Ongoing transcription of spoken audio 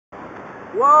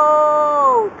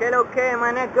Whoa, que lo que,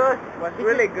 my niggas. Was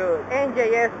really good.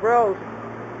 NJS BROS,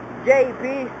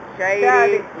 JP,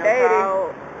 Shady,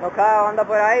 Knockout anda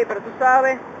por ahí, pero tú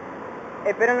sabes,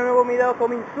 esperen un nuevo video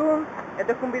coming soon.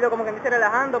 Esto es un video como que me estoy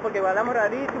relajando porque hablamos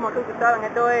rarísimo, tú saben,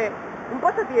 esto es un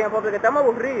pasatiempo porque estamos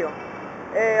aburridos.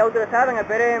 Ustedes saben,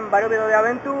 esperen varios videos de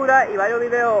aventura y varios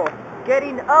videos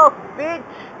getting off, bitch.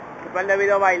 Un par de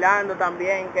videos bailando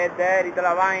también, que es Daddy y toda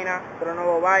la vaina, otro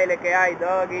nuevo baile que hay,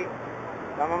 Doggy.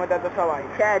 Vamos a meter toda esa vaina.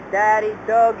 Cat Daddy,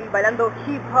 Doggy, bailando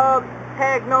hip hop,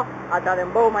 techno, hasta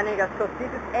dembow, my niggas, cause this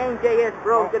is NJS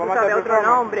BROS, que tú sabes otro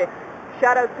nombre.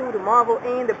 Shout out to the Marvel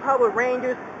and the Power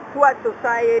Rangers, SWAT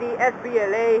Society,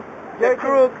 SBLA, The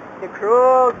Crooks,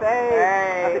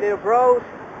 hey, happy little bros,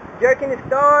 jerking the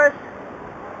stars,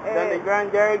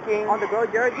 Underground Jerking, on the ground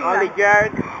jerking, Only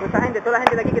Jerk. Toda la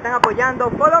gente de aquí que están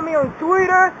apoyando. Follow me on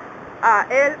Twitter, a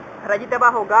el rayita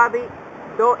abajo Gaby,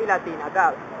 do y latina,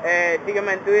 Gaby.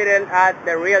 Sígueme en Twitter, at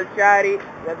The Real Shady,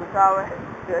 ya tú sabes.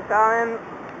 Ustedes saben,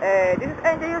 this is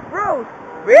NJS BROS,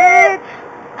 bitch!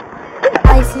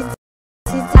 Icy,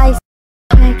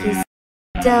 track is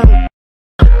dope.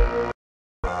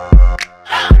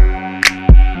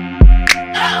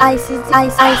 Icy,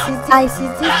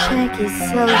 this track is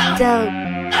so dope.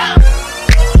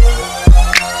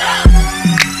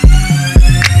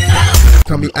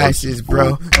 Call me ISIS,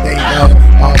 bro. They know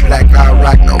all black, I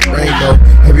rock no rainbow.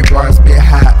 Every bar spit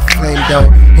hot, flame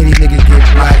dope. Any niggas get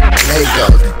black,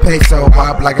 Legos. Peso,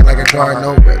 hot like it like a guard,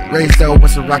 no race though.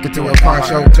 What's a rocket to a car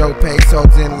show? Joe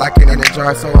pesos in like it in a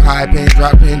jar, so high, pin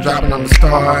dropping on the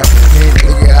star. Man,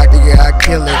 nigga, I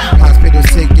kill it. Hospital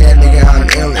sick, yeah, nigga, I'm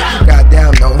ill it.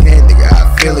 Goddamn, no hand, nigga,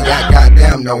 I feel it.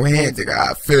 Goddamn, no hands, nigga,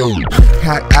 I feel it.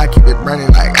 I keep it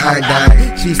running like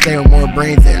Einstein. She stay with more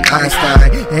brains than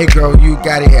Einstein. Hey girl, you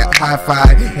got it here, high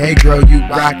five. Hey girl, you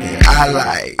rockin',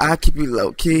 I keep it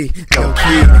low key. They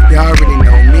already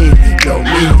know me.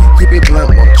 Keep it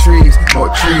blunt, more trees.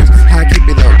 I keep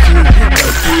it low key.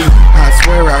 I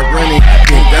swear I run it,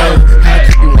 then go. I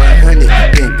keep it 100,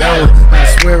 then go. I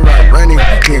swear I run it,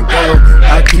 then go.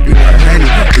 I keep it 100,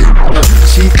 then go.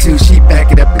 She too, she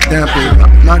back it up and dump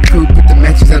it. My crew put the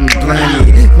matches on the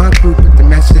blinded. My crew put the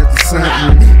matches at the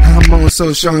something. I'm on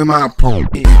so showing my pump.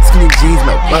 Skinny jeans,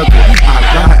 no buckle. I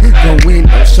ride, don't win,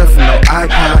 no shuffle, no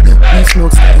iPod. We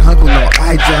smoke, stay hungry, no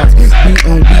eye drops. We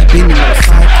beaming, no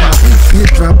side cop. Hit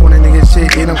drop on a nigga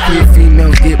shit, get them queer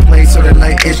females, get played so they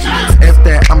like instruments. F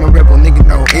that, I'm a rebel, nigga,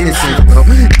 no innocence, bro.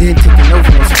 Then taking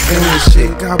over on some feeling shit.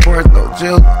 Got bars, no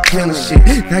jail, killing shit.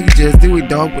 Now you just do it,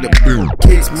 dog, with a boom.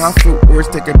 Kicks my footwork,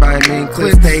 sticking by me,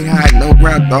 clip, stay high, no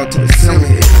ground, dog to the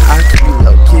ceiling. I keep it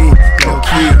low key.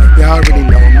 Y'all already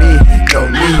know me.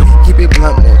 Keep it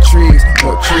blunt, more trees.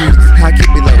 I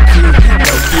keep it low key.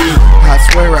 I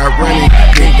swear I run it,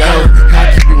 then go.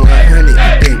 I keep it 100,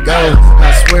 then go.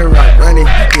 I swear I run it,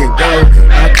 then go.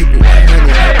 I keep it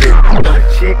 100, then go.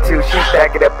 She too, she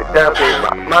back it up and dump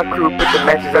it. My crew put the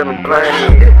matches on the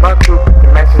blinded. My crew put the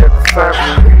matches at the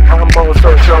something. I'm on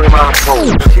so showing my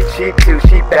phone. She too,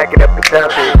 she back it up and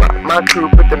dump it. My crew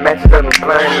put the matches on the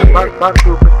blinded. My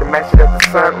crew put the matches at the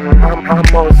something.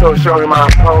 I'm on so showing my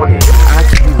pony. I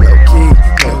keep it low key.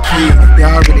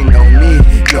 Y'all already know me.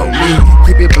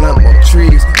 Keep it blunt, more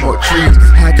trees.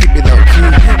 I keep it low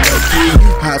key.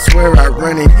 I swear I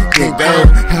run it, then go.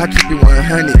 I keep it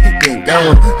 100, then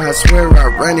go. I swear I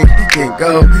run it, then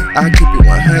go. I keep it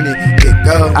 100, then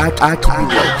go. I keep it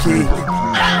low key.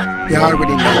 Y'all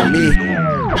already know me.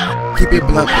 Keep it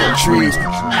blunt, more trees.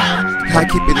 I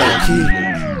keep it low key.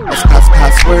 I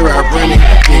swear I run it,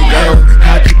 then go.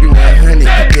 I keep it 100,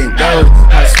 then go.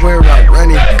 I swear I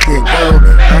run it, then go.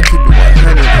 I keep it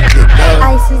 100, then go.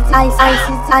 Icy,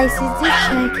 this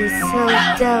track is so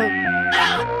dope.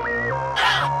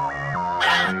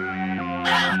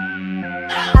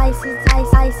 Icy, this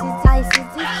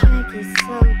track is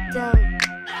so